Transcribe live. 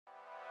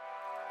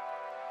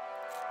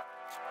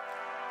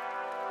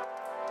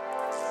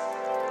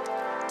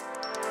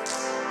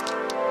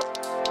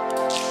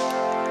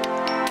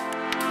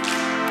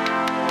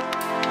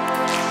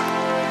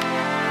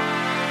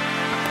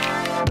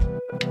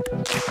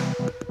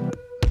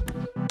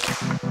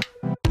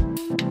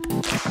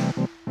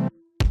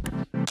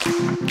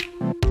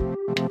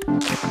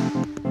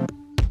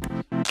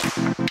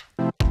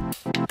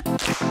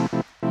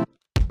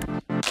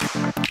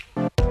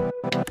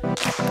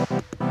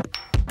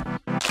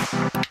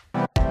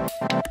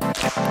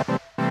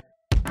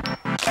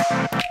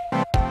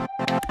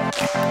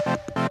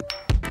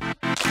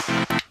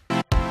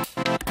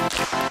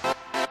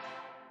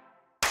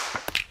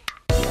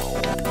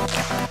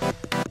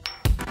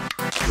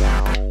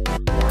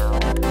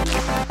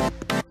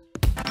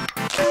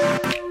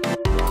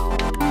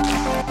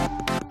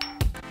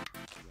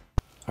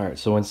Alright,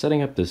 so when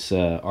setting up this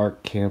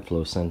ARK CAN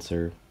Flow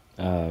sensor,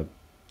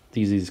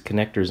 these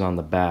connectors on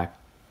the back,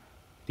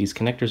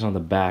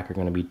 are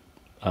going to be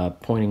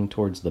pointing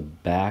towards the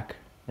back,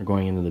 or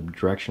going into the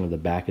direction of the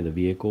back of the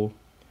vehicle.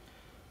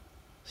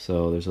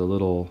 So there's a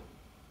little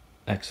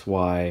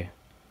XY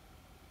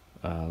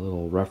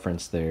little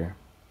reference there.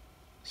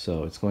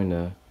 So it's going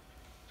to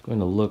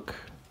look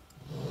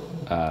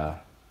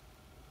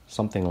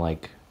something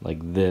like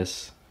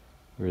this,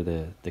 where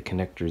the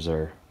connectors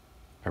are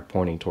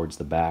pointing towards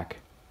the back,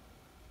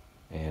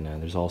 and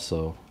there's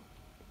also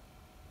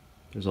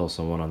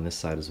one on this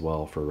side as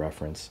well for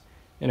reference.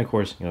 And of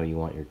course, you know, you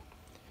want your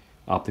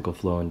optical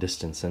flow and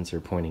distance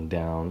sensor pointing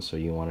down, so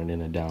you want it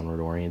in a downward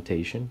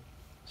orientation.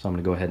 So I'm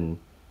going to go ahead and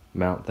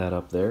mount that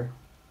up there.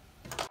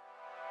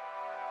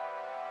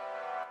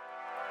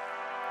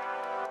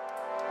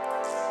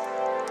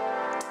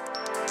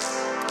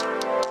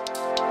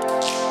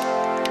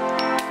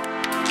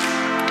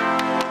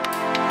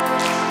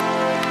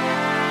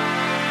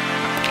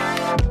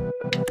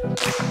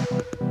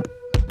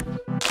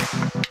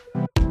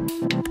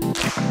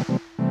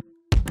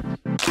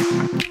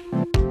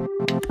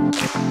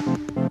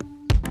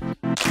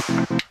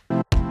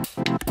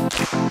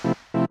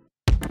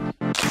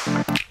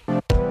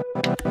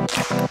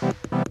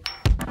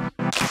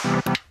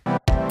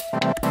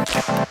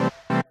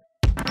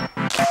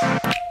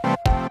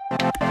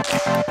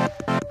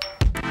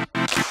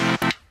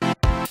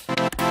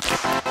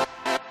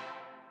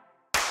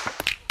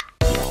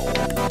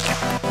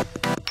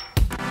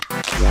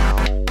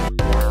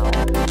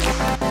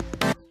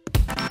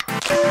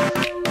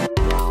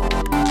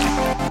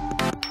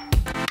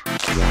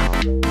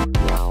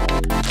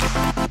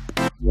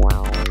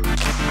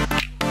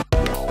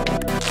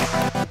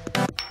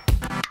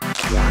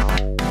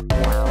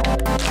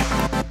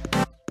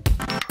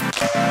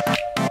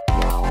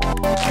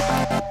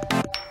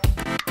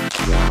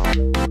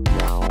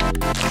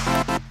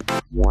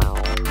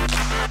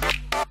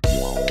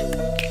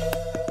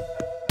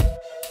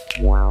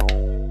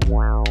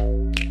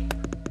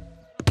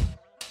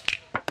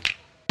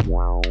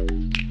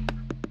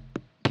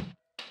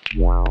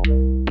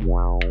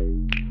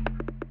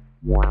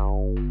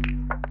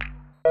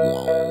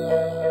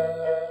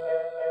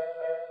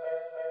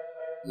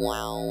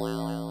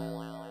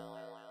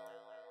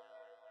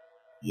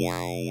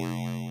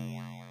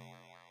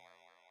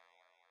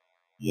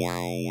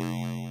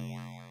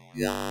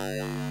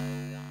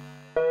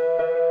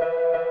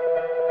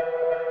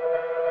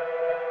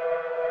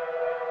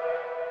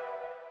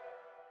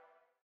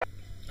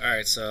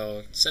 Alright,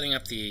 so setting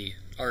up the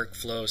ARK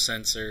Flow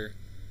sensor,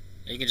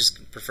 you can just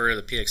refer to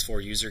the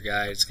PX4 user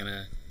guide. It's going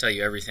to tell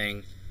you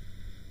everything.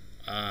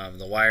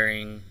 The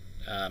wiring,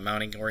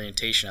 mounting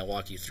orientation, I'll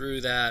walk you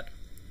through that.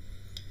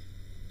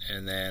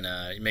 And then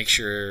make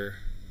sure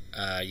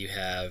you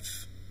have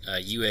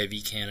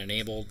UAVCAN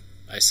enabled.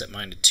 I set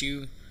mine to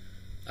 2.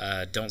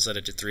 Don't set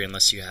it to 3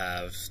 unless you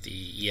have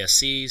the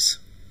ESCs.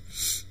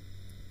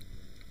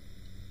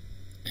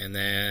 And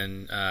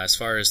then as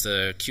far as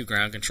the Q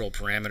ground control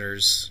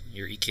parameters,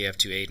 your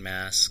EKF2 aid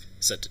mask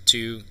set to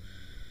 2.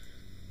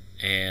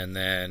 And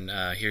then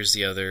here's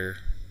the other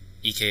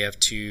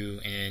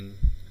EKF2 and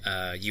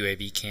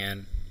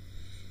UAVCAN,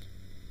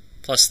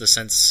 plus the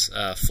sense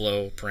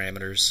flow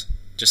parameters.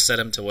 Just set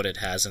them to what it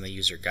has in the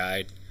user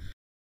guide.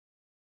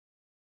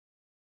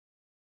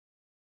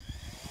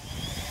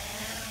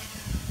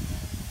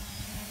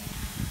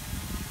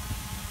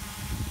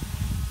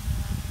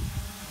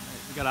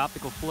 We got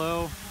optical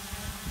flow.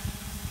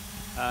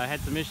 I had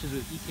some issues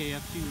with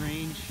EKF2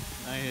 range.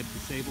 I had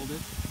disabled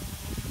it.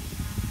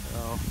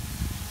 So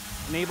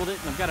enabled it,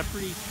 and I've got a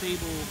pretty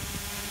stable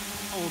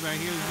hold right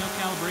here. There's no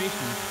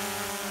calibration.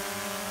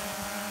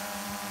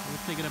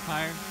 Let's take it up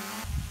higher.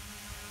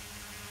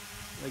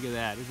 Look at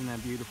that, isn't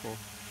that beautiful?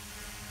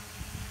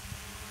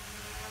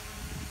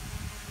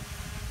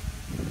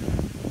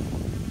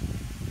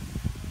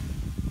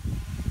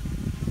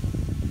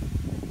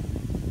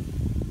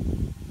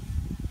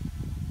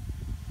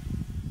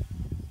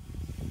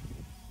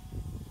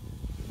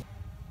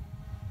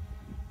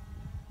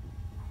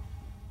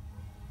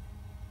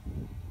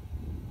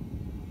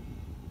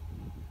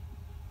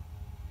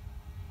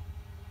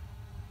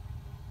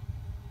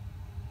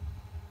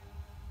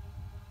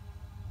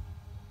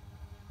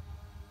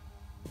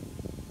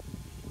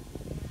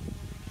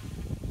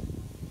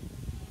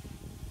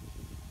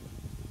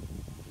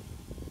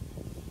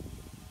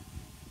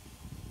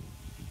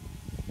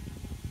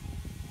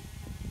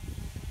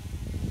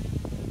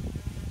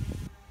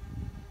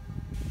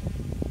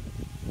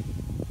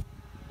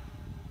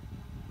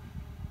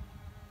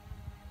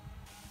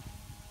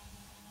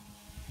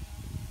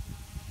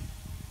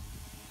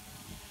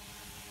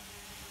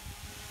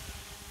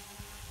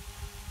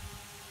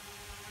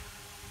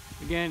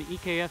 Again,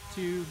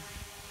 EKF2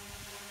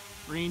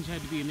 range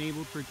had to be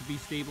enabled for it to be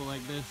stable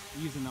like this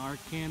using the ARK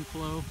CAN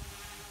Flow.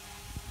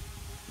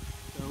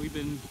 So we've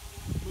been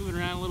moving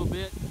around a little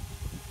bit.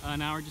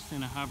 Now we're just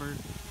in a hover,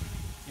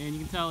 and you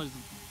can tell there's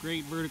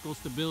great vertical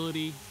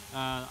stability.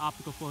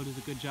 Optical flow does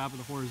a good job of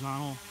the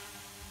horizontal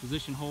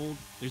position hold.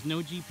 There's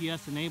no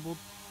GPS enabled,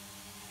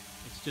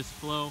 it's just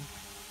flow.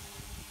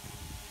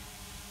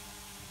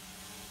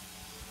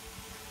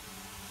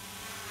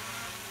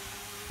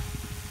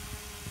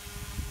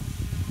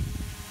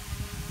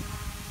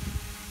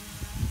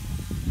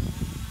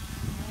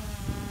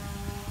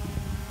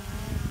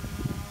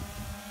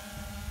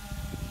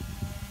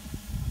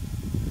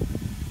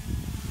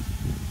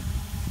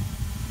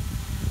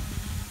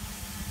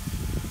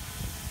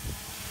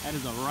 That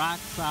is a rock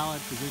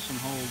solid position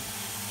hold.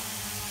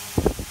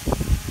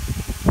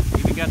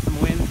 Even got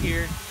some wind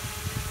here.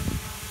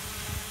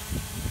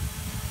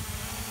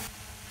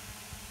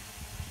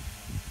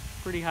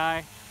 Pretty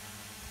high.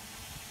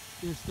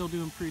 It's still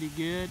doing pretty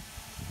good.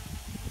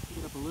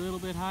 Get up a little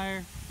bit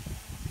higher.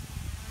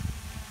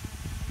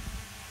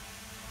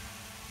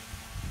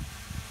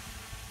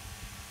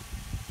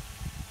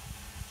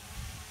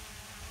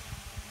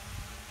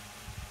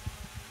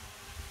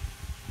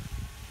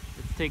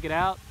 Let's take it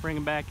out, bring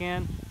it back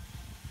in.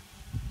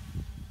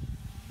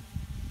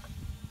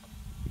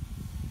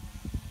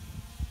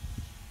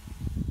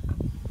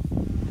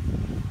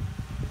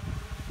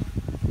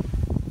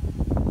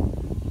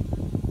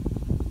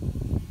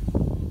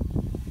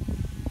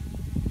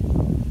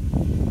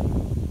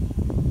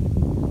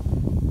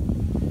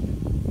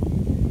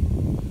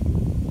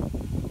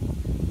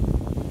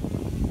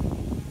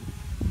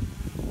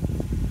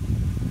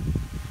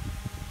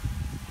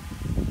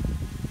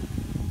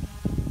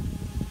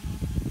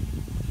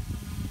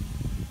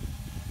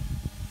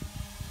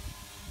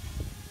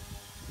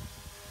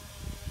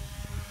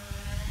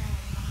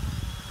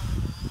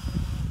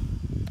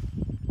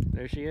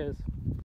 There she is.